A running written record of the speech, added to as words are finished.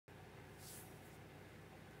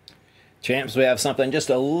Champs, we have something just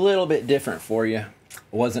a little bit different for you.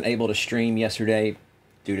 Wasn't able to stream yesterday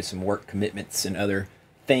due to some work commitments and other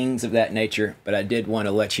things of that nature, but I did want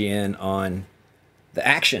to let you in on the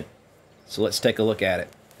action. So let's take a look at it.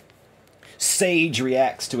 Sage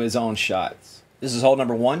reacts to his own shots. This is hole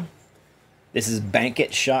number 1. This is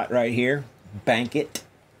Bankit shot right here. Bankit.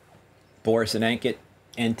 Borris and Bankit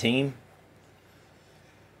and team.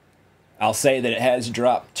 I'll say that it has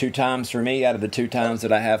dropped 2 times for me out of the 2 times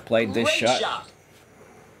that I have played this shot.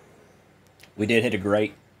 We did hit a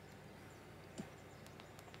great.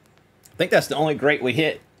 I think that's the only great we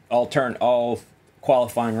hit all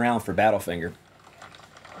qualifying round for Battlefinger.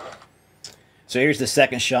 So here's the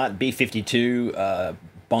second shot, B52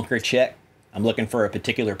 bunker check. I'm looking for a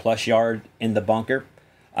particular plus yard in the bunker.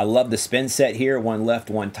 I love the spin set here, 1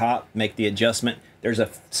 left, 1 top. Make the adjustment. There's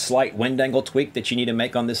a slight wind angle tweak that you need to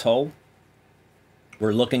make on this hole.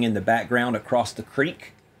 We're looking in the background across the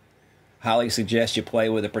creek. Highly suggest you play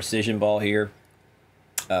with a precision ball here.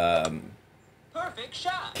 Perfect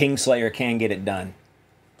shot. Kingslayer can get it done.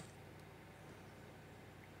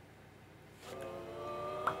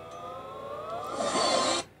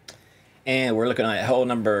 And we're looking at hole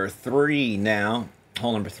number 3 now.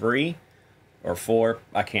 Hole number 3 or 4.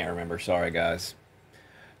 I can't remember. Sorry, guys.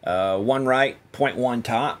 1 right, 0.1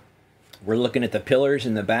 top. We're looking at the pillars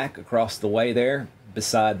in the back across the way there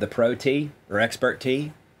beside the pro tee or expert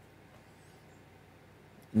tee.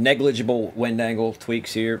 Negligible wind angle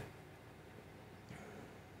tweaks here.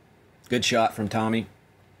 Good shot from Tommy.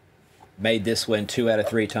 Made this one 2 out of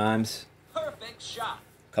 3 times. Perfect shot.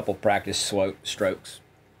 Couple practice strokes.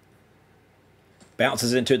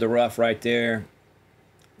 Bounces into the rough right there.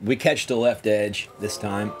 We catch the left edge this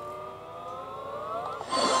time.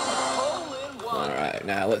 All right,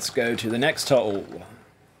 now let's go to the next hole.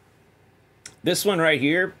 This one right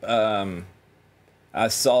here, I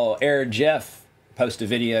saw Air Jeff post a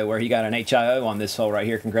video where he got an HIO on this hole right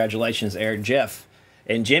here. Congratulations, Air Jeff.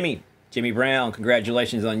 And Jimmy Brown,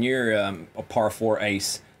 congratulations on your par 4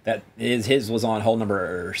 ace. His was on hole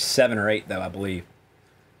number 7 or 8 though, I believe.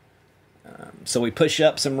 So we push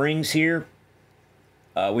up some rings here.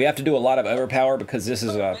 We have to do a lot of overpower because this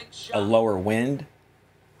is a lower wind.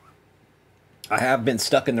 I have been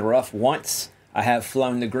stuck in the rough once. I have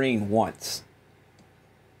flown the green once.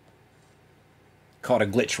 Caught a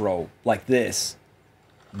glitch roll like this,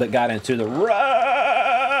 but got into the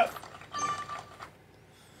rough.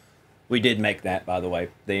 We did make that, by the way,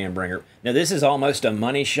 the Inbringer. Now this is almost a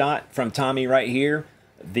money shot from Tommy right here.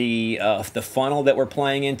 The funnel that we're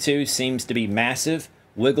playing into seems to be massive.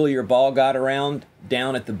 Wiggle your ball guide around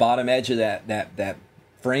down at the bottom edge of that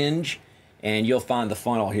fringe, and you'll find the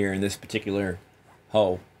funnel here in this particular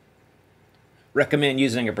hole. Recommend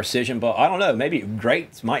using a precision ball. I don't know, maybe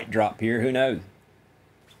greats might drop here, who knows.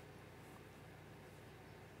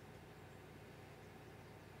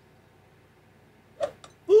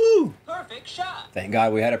 Woo! Perfect shot. Thank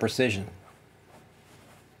God we had a precision.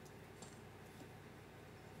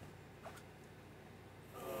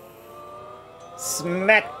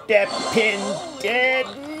 Smack that pin dead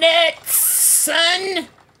net, son!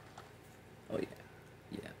 Oh, yeah.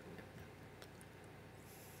 Yeah.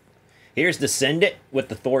 Here's the Send It with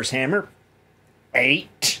the Thor's Hammer.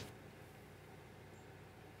 8.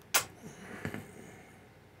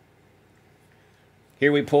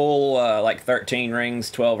 Here we pull like 13 rings,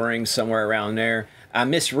 12 rings, somewhere around there. I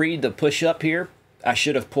misread the push-up here. I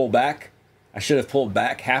should have pulled back. I should have pulled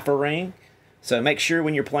back half a ring. So make sure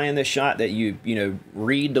when you're playing this shot that you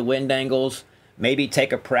read the wind angles. Maybe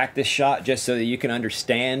take a practice shot just so that you can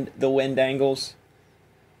understand the wind angles.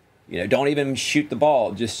 Don't even shoot the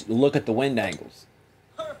ball. Just look at the wind angles.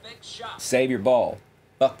 Perfect shot. Save your ball.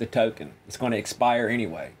 Fuck the token. It's going to expire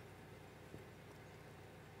anyway.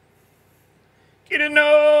 Get a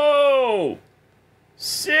no!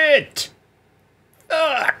 Sit!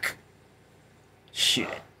 Fuck!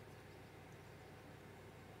 Shit.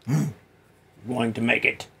 We're going to make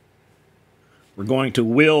it. We're going to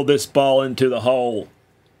will this ball into the hole.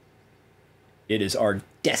 It is our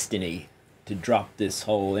destiny to drop this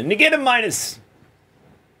hole and to get a minus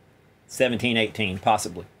 17, 18,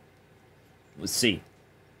 possibly. Let's see.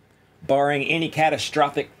 Barring any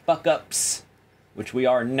catastrophic fuck-ups, which we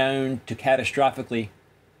are known to catastrophically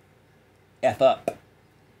F up.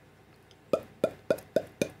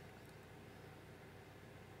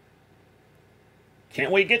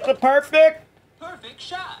 Can't we get the perfect? Perfect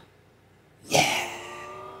shot. Yeah.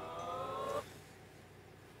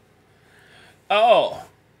 Oh,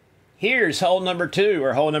 here's hole number 2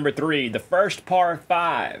 or hole number 3, the first par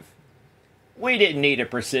 5. We didn't need a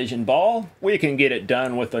precision ball. We can get it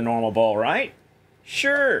done with a normal ball, right?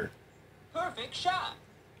 Sure. Perfect shot.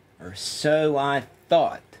 Or so I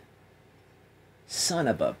thought. Son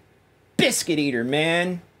of a biscuit eater,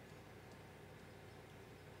 man.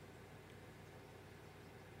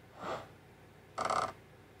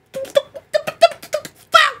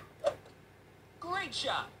 Great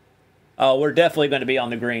shot. Oh, we're definitely going to be on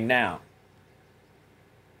the green now.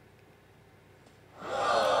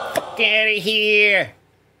 Fuck out of here.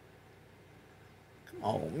 Come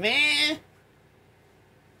on, man.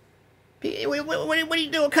 What are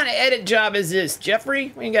you doing? What kind of edit job is this,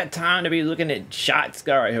 Jeffrey? We ain't got time to be looking at shots.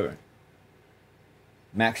 All right, here.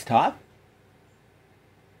 Max top.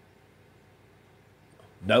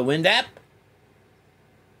 No wind app.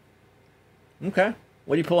 Okay.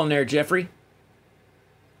 What are you pulling there, Jeffrey?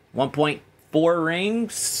 1.4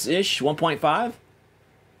 rings-ish? 1.5?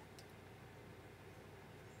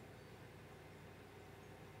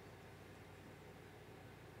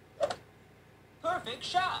 Perfect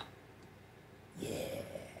shot.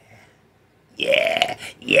 Yeah!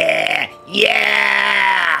 Yeah!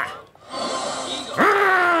 Yeah!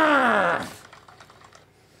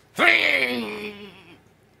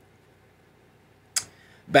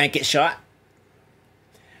 Bankit shot.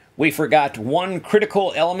 We forgot one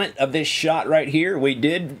critical element of this shot right here. We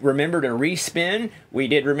did remember to respin. We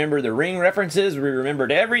did remember the ring references. We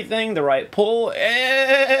remembered everything, the right pull,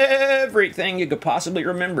 everything you could possibly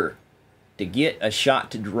remember to get a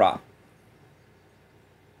shot to drop.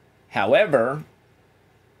 However,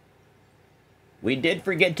 we did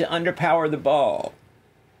forget to underpower the ball,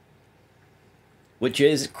 which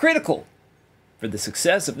is critical for the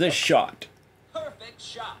success of this shot. Perfect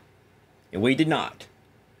shot. And we did not.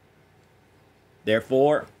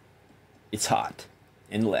 Therefore, it's hot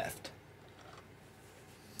and left.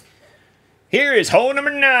 Here is hole number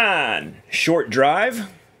 9. Short drive.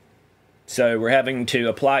 So we're having to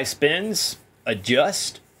apply spins,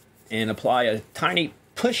 adjust, and apply a tiny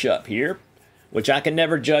push-up here, which I can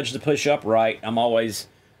never judge the push-up right. I'm always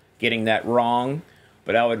getting that wrong.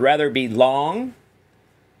 But I would rather be long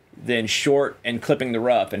than short and clipping the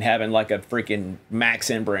rough and having like a freaking max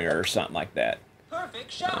inbringer or something like that.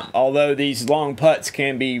 Perfect shot. Although these long putts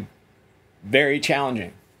can be very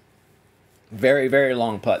challenging. Very, very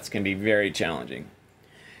long putts can be very challenging.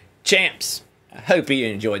 Champs, I hope you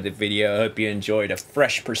enjoyed the video. I hope you enjoyed a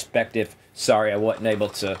fresh perspective. Sorry I wasn't able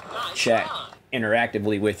to chat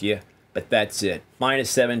interactively with you, but that's it.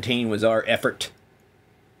 -17 was our effort.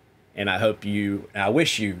 And I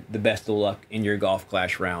wish you the best of luck in your Golf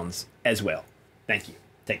Clash rounds as well. Thank you.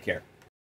 Take care.